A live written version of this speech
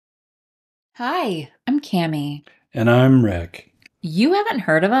Hi, I'm Cami. And I'm Rick. You haven't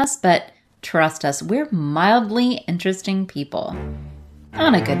heard of us, but trust us, we're mildly interesting people.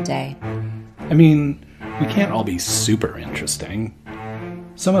 On a good day. I mean, we can't all be super interesting.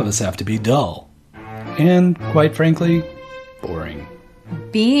 Some of us have to be dull. And, quite frankly, boring.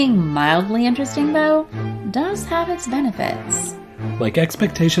 Being mildly interesting, though, does have its benefits. Like,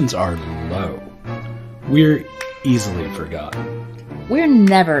 expectations are low. We're easily forgotten. We're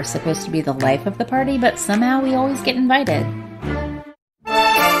never supposed to be the life of the party, but somehow we always get invited.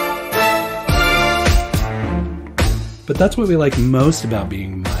 But that's what we like most about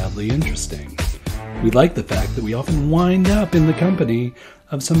being mildly interesting. We like the fact that we often wind up in the company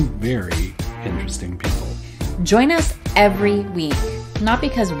of some very interesting people. Join us every week, not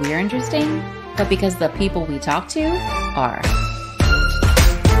because we're interesting, but because the people we talk to are.